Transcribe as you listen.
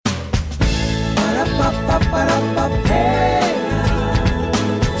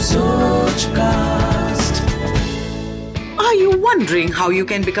Wondering how you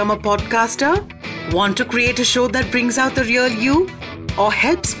can become a podcaster? Want to create a show that brings out the real you? Or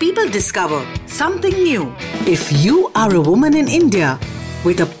helps people discover something new? If you are a woman in India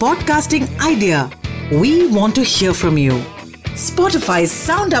with a podcasting idea, we want to hear from you. Spotify's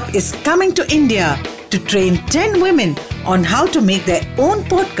Sound Up is coming to India to train 10 women on how to make their own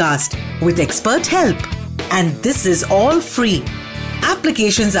podcast with expert help. And this is all free.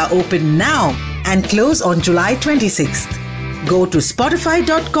 Applications are open now and close on July 26th. Go to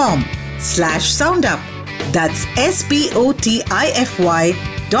spotify.com/soundup. That's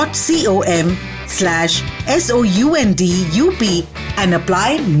spotify.com/soundup and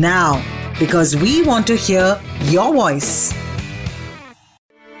apply now because we want to hear your voice.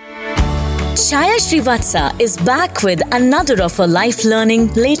 Chaya Srivatsa is back with another of her life-learning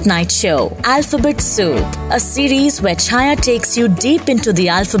late-night show, Alphabet Soup, a series where Chaya takes you deep into the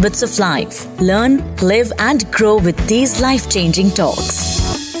alphabets of life. Learn, live and grow with these life-changing talks.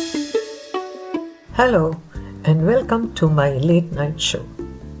 Hello and welcome to my late-night show.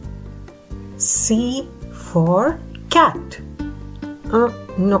 C for cat.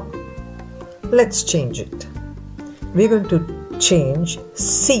 No, let's change it. We're going to change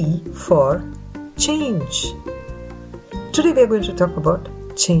C for change. Today we are going to talk about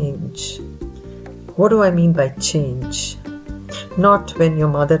change. What do I mean by change? Not when your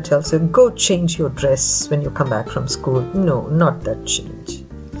mother tells you, go change your dress when you come back from school. No, not that change.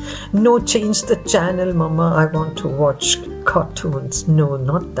 No, change the channel, Mama, I want to watch cartoons. No,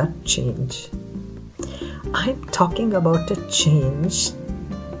 not that change. I'm talking about a change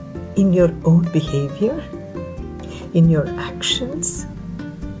in your own behavior, in your actions,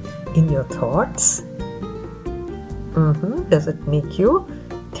 in your thoughts. Does it make you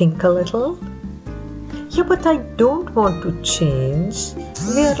think a little? Yeah, but I don't want to change.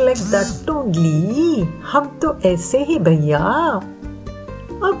 We are like that only. Hum to aise hi bhaiya.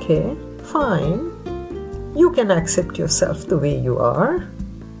 Okay, fine. You can accept yourself the way you are.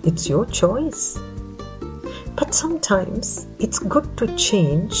 It's your choice. But sometimes it's good to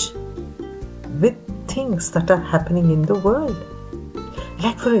change with things that are happening in the world.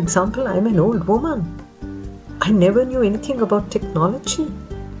 Like for example, I'm an old woman. I never knew anything about technology.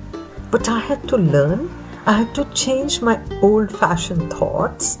 But I had to learn. I had to change my old-fashioned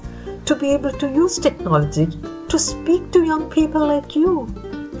thoughts to be able to use technology to speak to young people like you.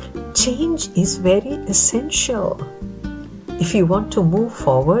 Change is very essential. If you want to move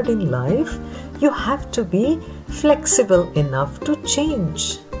forward in life, you have to be flexible enough to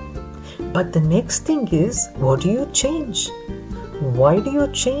change. But the next thing is, what do you change? Why do you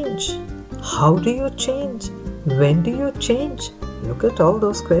change? How do you change? When do you change? Look at all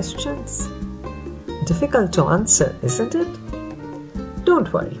those questions. Difficult to answer, isn't it?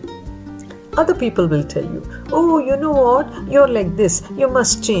 Don't worry. Other people will tell you, oh, you know what? You're like this. You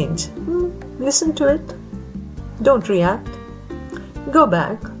must change. Listen to it. Don't react. Go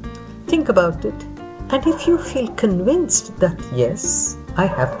back. Think about it. And if you feel convinced that, yes, I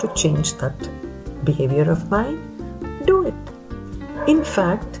have to change that behavior of mine, do it. In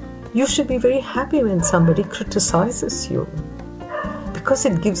fact, you should be very happy when somebody criticizes you because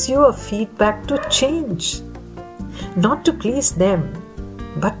it gives you a feedback to change. Not to please them,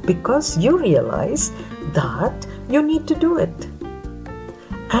 but because you realize that you need to do it.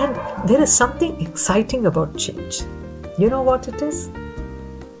 And there is something exciting about change. You know what it is?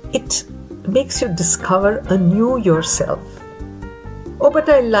 It makes you discover a new yourself. Oh, but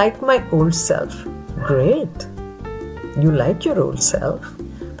I like my old self. Great. You like your old self,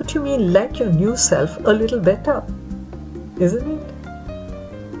 but you may like your new self a little better, isn't it?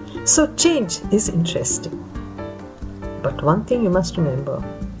 So change is interesting. But one thing you must remember,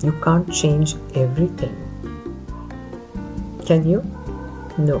 you can't change everything. Can you?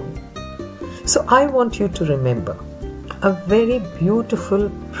 No. So I want you to remember a very beautiful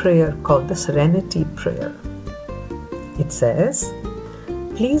prayer called the Serenity Prayer. It says,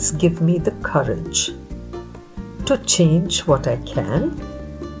 please give me the courage to change what I can.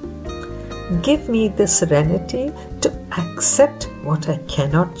 Give me the serenity to accept what I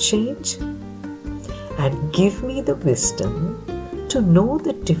cannot change. And give me the wisdom to know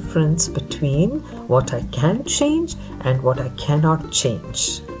the difference between what I can change and what I cannot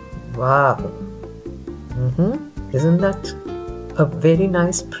change. Wow. Isn't that a very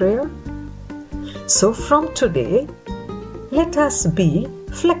nice prayer? So from today, let us be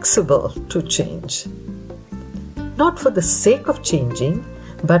flexible to change. Not for the sake of changing,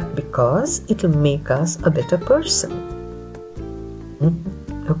 but because it will make us a better person.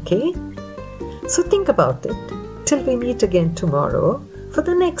 Okay? So think about it till we meet again tomorrow for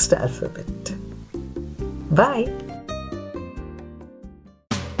the next alphabet. Bye.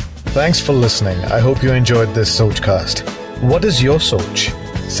 Thanks for listening. I hope you enjoyed this Sochcast. What is your Soch?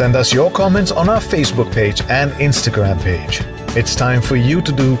 Send us your comments on our Facebook page and Instagram page. It's time for you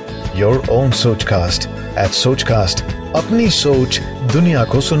to do your own Sochcast at Sochcast. Apni Soch Duniya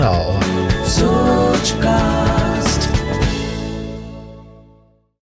ko sunao. Sochcast.